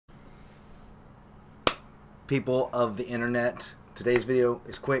people of the internet. Today's video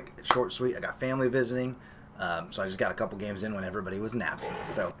is quick, it's short, sweet. I got family visiting, so I just got a couple games in when everybody was napping.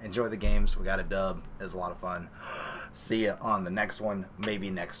 So enjoy the games. We got a dub. It was a lot of fun. See you on the next one, maybe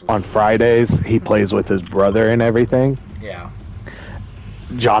next week. On Fridays, he plays with his brother and everything. Yeah.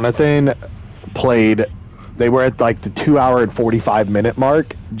 Jonathan played. They were at like the 2-hour and 45-minute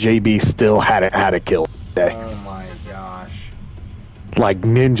mark. JB still hadn't had a kill today. Oh my gosh. Like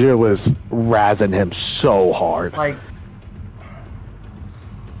Ninja was razzing him so hard. Like,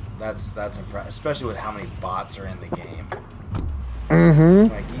 that's impressive, especially with how many bots are in the game.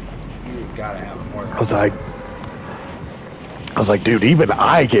 Mm-hmm. Like you gotta have more than. I was like, dude, even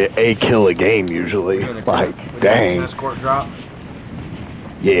I get a kill a game usually. Like, dang. Tennis court drop.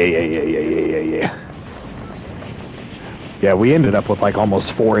 Yeah. Yeah, we ended up with like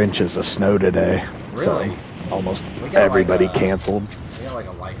almost 4 inches of snow today. Really? So almost everybody like canceled. We got like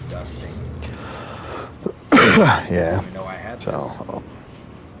a light dusting. Yeah. I didn't even know I had this. So,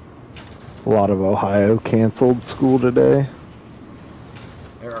 a lot of Ohio canceled school today.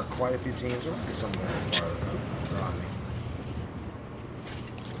 There are quite a few teams. There might be some more around me.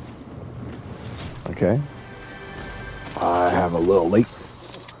 Okay. I have a little leak.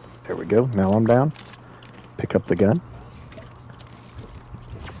 There we go. Now I'm down. Pick up the gun.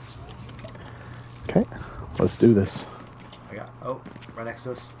 Okay. Let's do this. I got, oh, right next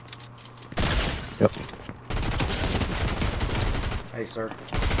to us. Yep. Hey, sir.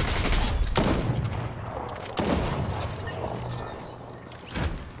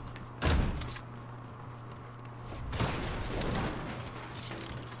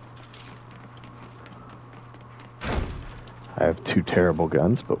 I have 2 terrible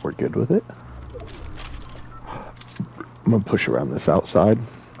guns, but we're good with it. I'm gonna push around this outside.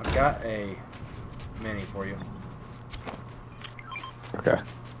 I've got a mini for you. Okay.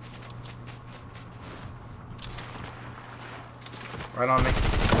 Right on me.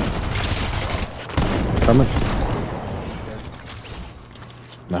 Coming. Dead.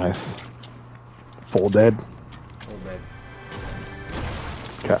 Nice. Full dead. Full dead.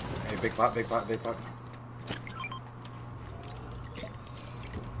 Okay. Hey, big pot, big pot, big pot.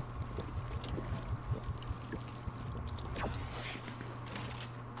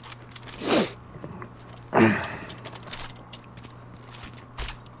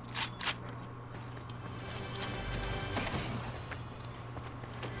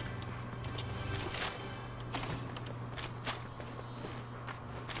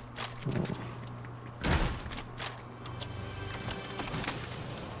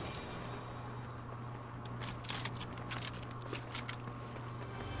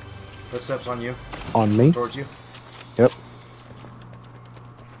 Footsteps on you. On me? Towards you. Yep.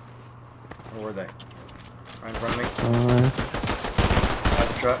 Where were they? Right in front of me. At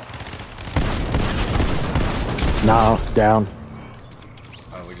the truck. Nah, down.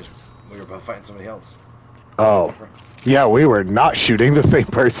 Oh, we were both fighting somebody else. Oh. Yeah, we were not shooting the same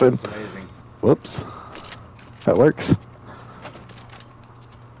person. That's amazing. Whoops. That works.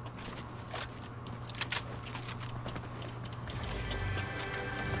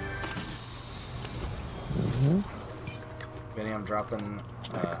 Benny, I'm dropping.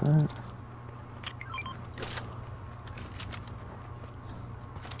 Okay,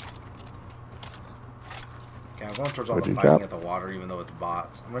 I'm going towards all the fighting at the water, even though it's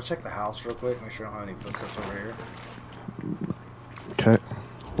bots. I'm gonna check the house real quick, make sure I don't have any footsteps over here. Okay.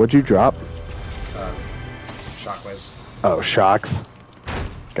 What'd you drop? Shockwaves. Oh, shocks.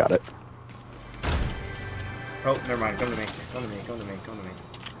 Got it. Oh, never mind. Come to me. Come to me. Come to me. Come to me.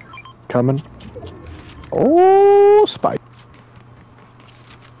 Coming. Oh, spike.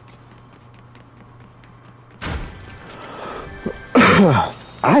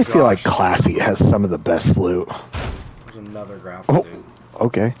 I feel like Classy has some of the best loot. There's another grapple, dude.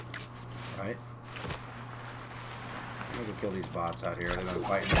 Okay. Right? I'm gonna go kill these bots out here. They've been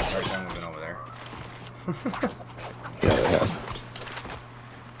fighting the entire time we've been over there. Yeah, they have.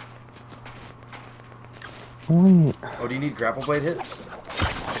 Oh, do you need grapple blade hits?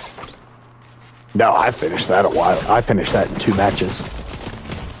 No, I finished that a while. I finished that in 2 matches.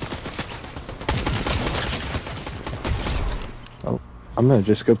 Oh, I'm gonna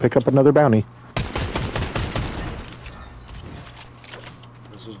just go pick up another bounty.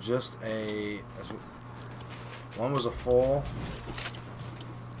 This was just one was a full.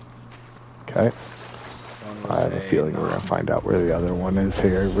 Okay. I have a feeling we're gonna find out where the other one is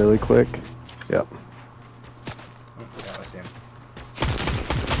here really quick. Yep. Oh, yeah, I see him.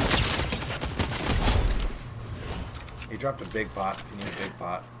 He dropped a big pot. If you need a big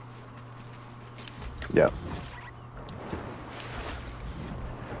pot. Yep.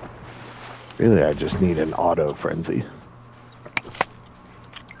 Really, I just need an auto frenzy.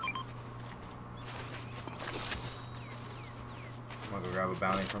 I'm gonna go grab a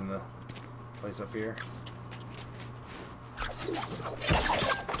bounty from the place up here.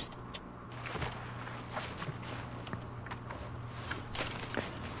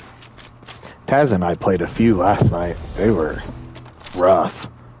 Taz and I played a few last night. They were rough.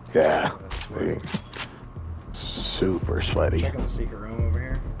 Yeah. Super sweaty. Checking the secret room over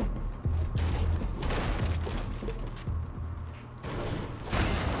here.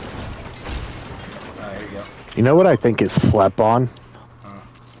 Here you go. You know what I think is slept on?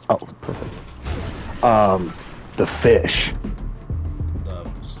 Oh, perfect. The fish. The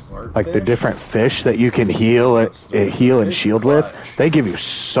slurp Like fish? the different fish that you can heal and shield with. They give you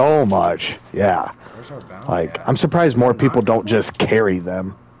so much. Yeah. Where's our bounty Like, at? I'm surprised more people don't just carry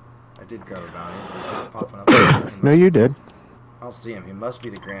them. I did grab a bounty, but he's not popping up there. No, you did. I don't see him. He must be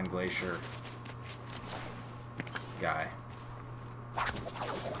the Grand Glacier guy.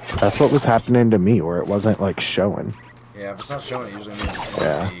 That's what was happening to me, where it wasn't like showing. Yeah, if it's not showing, it usually means it's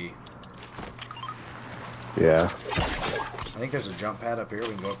Yeah. going to be. Yeah. I think there's a jump pad up here. We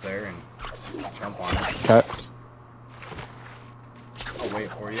can go up there and jump on it. Cut. I'll wait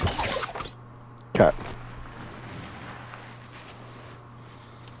for you. Cut.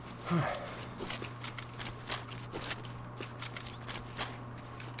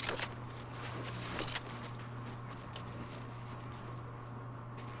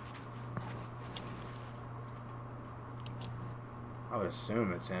 I would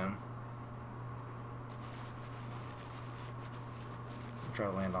assume it's him. I'll try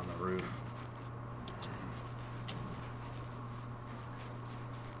to land on the roof.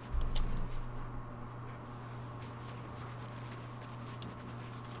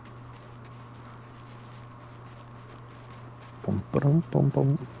 Boom, boom, boom,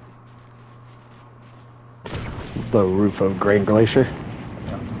 boom. The roof of Grand Glacier.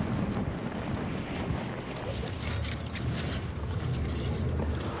 Yeah.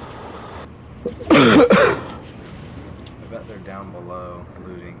 I bet they're down below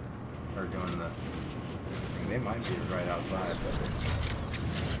looting or doing the. I mean, they might be right outside, but.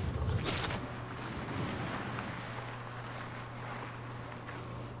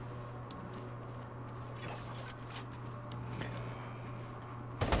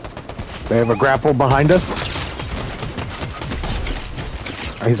 They have a grapple behind us.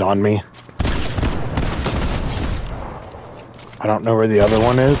 He's on me. I don't know where the other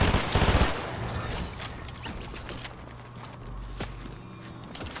one is.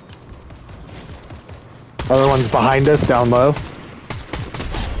 Other one's behind us, down low.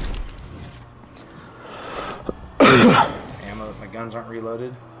 Ammo, my guns aren't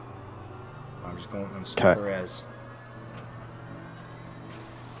reloaded. I'm just going to skip the res.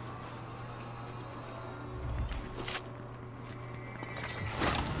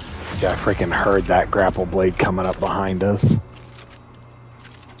 Yeah, I freaking heard that grapple blade coming up behind us.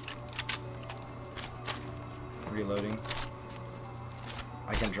 Reloading.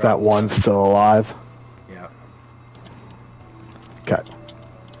 I can drop That one still alive? Yeah. Cut.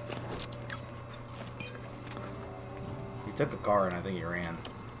 He took a car and I think he ran.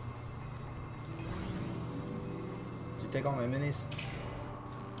 Did you take all my minis?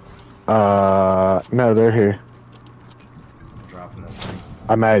 No, they're here. I'm dropping this thing.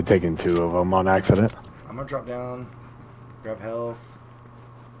 I might have taken 2 of them on accident. I'm gonna drop down, grab health.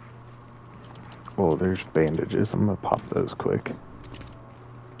 Oh, there's bandages. I'm gonna pop those quick.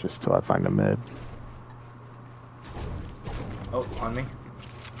 Just till I find a med. Oh, on me.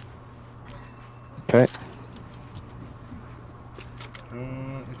 Okay.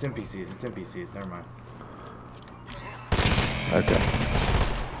 It's NPCs. It's NPCs. Never mind. Okay.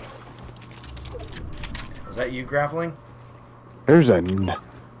 Was that you grappling? There's a...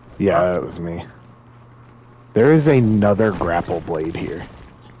 Yeah, that was me. There is another grapple blade here.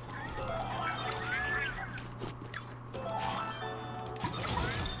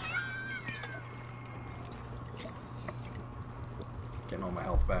 Getting all my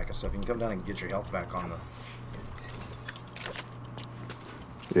health back and stuff. You can come down and get your health back on the...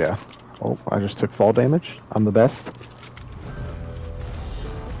 Yeah. Oh, I just took fall damage. I'm the best.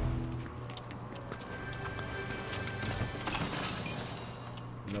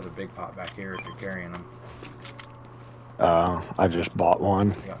 Another big pot back here if you're carrying them. I just bought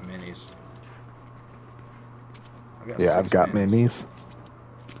one. I got minis. Yeah, I've got minis.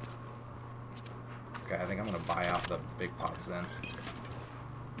 Okay, I think I'm gonna buy out the big pots then.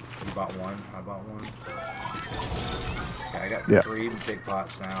 You bought one, I bought one. Okay, I got 3 big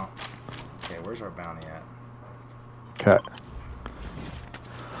pots now. Okay, where's our bounty at? Cut.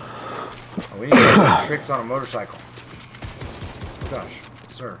 Oh, we need to do tricks on a motorcycle. Oh gosh,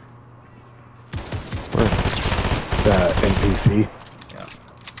 sir. Where's the NPC? Yeah.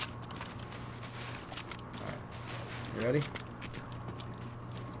 Alright. You ready?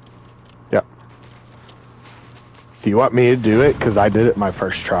 Yep. Do you want me to do it? Because I did it my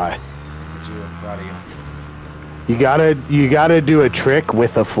first try. It's you. Proud of you. You gotta do a trick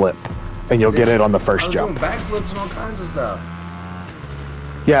with a flip, and you'll get it on the first jump. I was doing backflips and all kinds of stuff.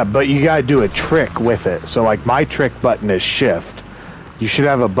 Yeah, but you gotta do a trick with it. So like my trick button is shift. You should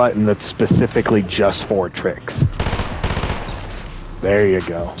have a button that's specifically just for tricks. There you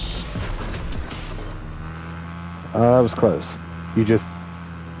go. That was close. You just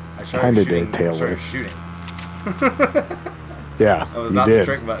kind of did tail whip. Shooting. Yeah, That was you not did. the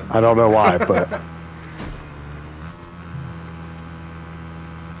trick button. I don't know why, but...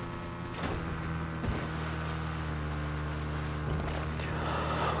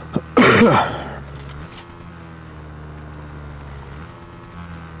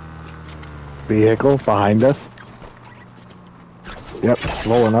 Vehicle behind us. Yep,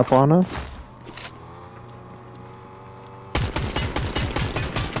 rolling up on us.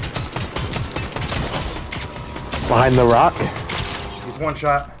 Behind the rock. He's one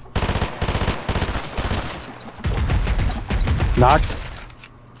shot. Knocked.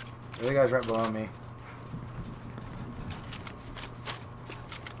 The other guy's right below me.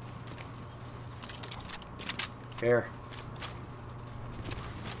 Here.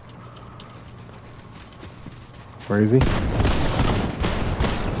 Where is he?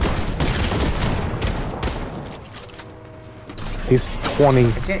 He's 20.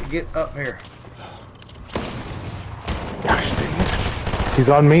 I can't get up here. Gosh dang it. He's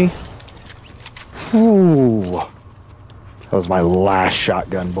on me. Ooh. That was my last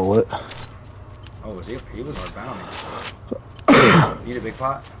shotgun bullet. Oh, was he? He was our bounty. Need a big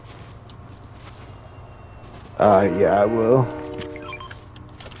pot? Yeah, I will.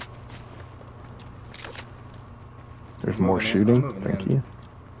 There's more shooting. Thank you.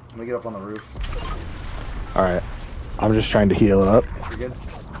 I'm gonna get up on the roof. Alright. I'm just trying to heal up. You're good?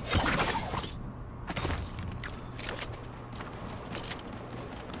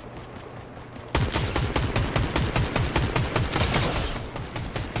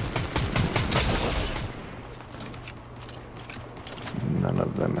 None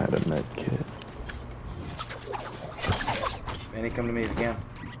of them had a med kit. Manny, come to me if you can.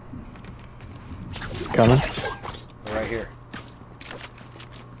 Coming? We're right here.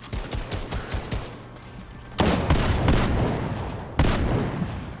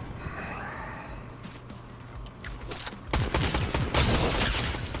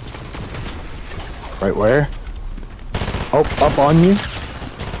 Right where? Oh, up on you.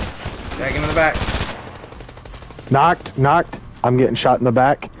 Tag him in the back. Knocked, knocked. I'm getting shot in the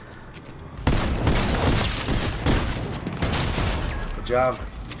back. Good job.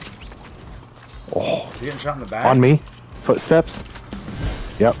 Oh, You getting shot in the back? on me. Footsteps.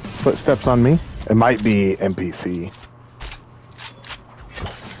 Yep, footsteps on me. It might be NPC.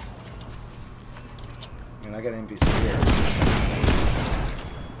 I mean, I got an NPC here.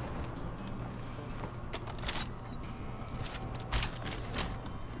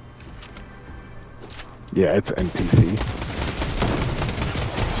 Yeah, it's NPC.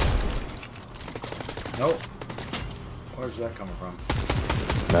 Nope. Where's that coming from?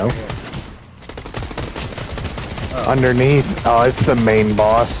 No? Right here. Oh, Underneath. Oh, it's the main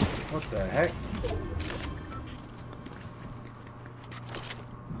boss. what the heck?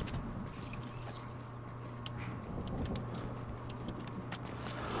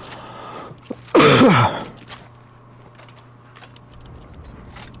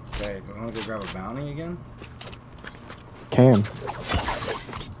 Okay, do we want to go grab a bounty again? Can.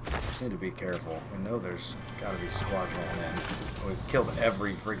 Just need to be careful. We know there's got to be squads rolling in. We've killed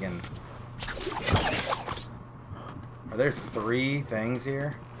every freaking... Are there 3 things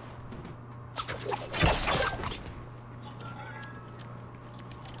here?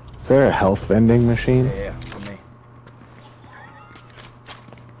 Is there a health vending machine? Yeah, on me.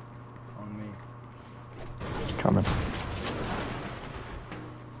 On me. Coming.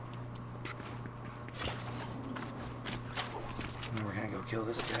 And we're gonna go kill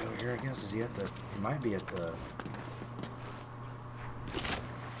this guy over here, I guess. Is he at the... He might be at the...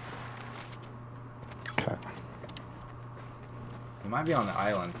 Okay. He might be on the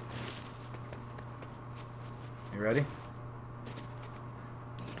island. You ready?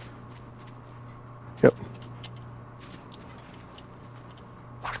 Yep.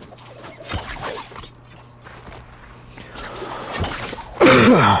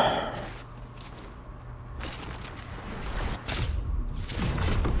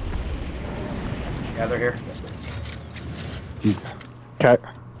 Yeah, they're here. Okay.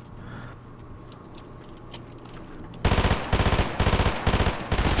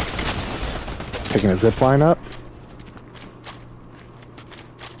 Taking a zip line up.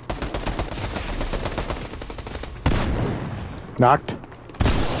 Knocked.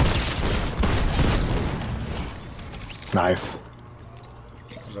 Nice.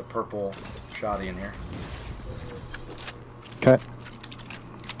 There's a purple shoddy in here. Okay.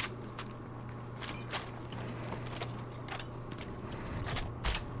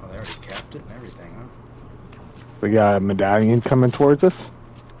 Oh, they already capped it and everything, huh? We got a medallion coming towards us.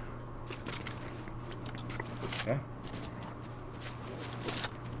 Okay.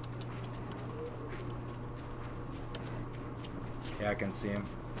 Yeah, I can see him.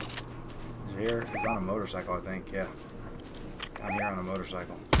 He's here. He's on a motorcycle, I think. Yeah. I'm here on a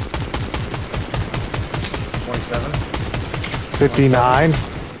motorcycle. 27. 59.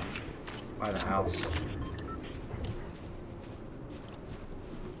 27. By the house.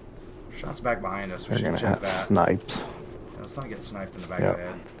 Shots back behind us. We They're should gonna check have that. snipes. Yeah, let's not get sniped in the back Yep. of the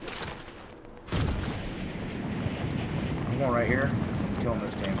head. I'm going right here. Killing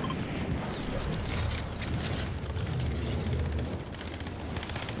this team.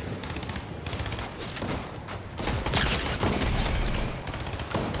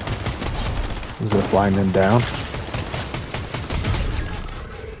 Zip lining down.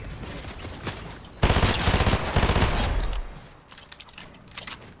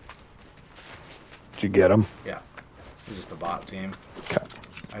 Did you get him? Yeah. It's just a bot team. Okay.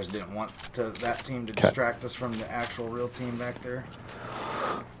 I just didn't want that team to distract us from the actual real team back there.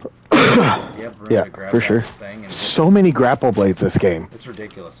 Do you have room Yeah, to grab for that sure. thing and So many grapple blades this game. it's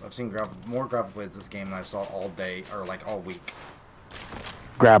ridiculous. I've seen more grapple blades this game than I saw all day or like all week.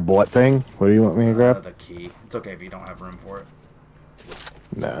 Grab what thing? What do you want me to grab? The key. It's okay if you don't have room for it.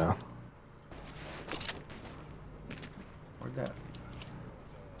 No. Where'd that?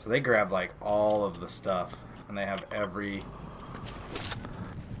 So they grab like all of the stuff, and they have every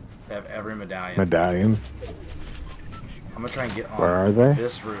medallion. Medallion. I'm gonna try and get on Where are they?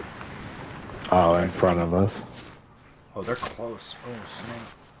 this roof. Oh, in front of us. Oh, they're close. Oh, snake.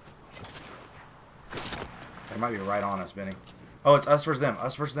 They might be right on us, Benny. Oh, it's us versus them.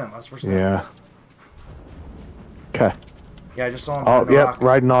 Us versus them. Us versus them. Yeah. Okay. Yeah, I just saw him. Oh, behind the yep. rock.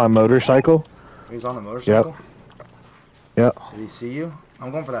 Riding on a motorcycle. He's on the motorcycle. Yep. Did he see you? I'm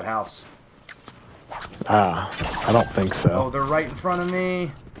going for that house. Ah, I don't think Oh, so. they're right in front of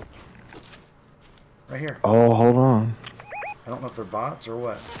me. Right here. Oh, hold on. I don't know if they're bots or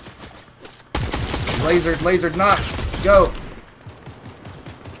what. Lasered, knock. Go.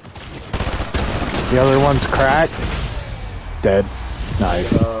 The other one's cracked. Dead.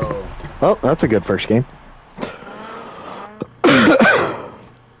 Nice. Oh. Oh, that's a good first game.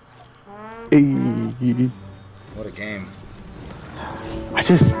 What a game. I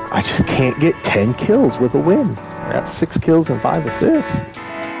just can't get 10 kills with a win. I got 6 kills and 5 assists.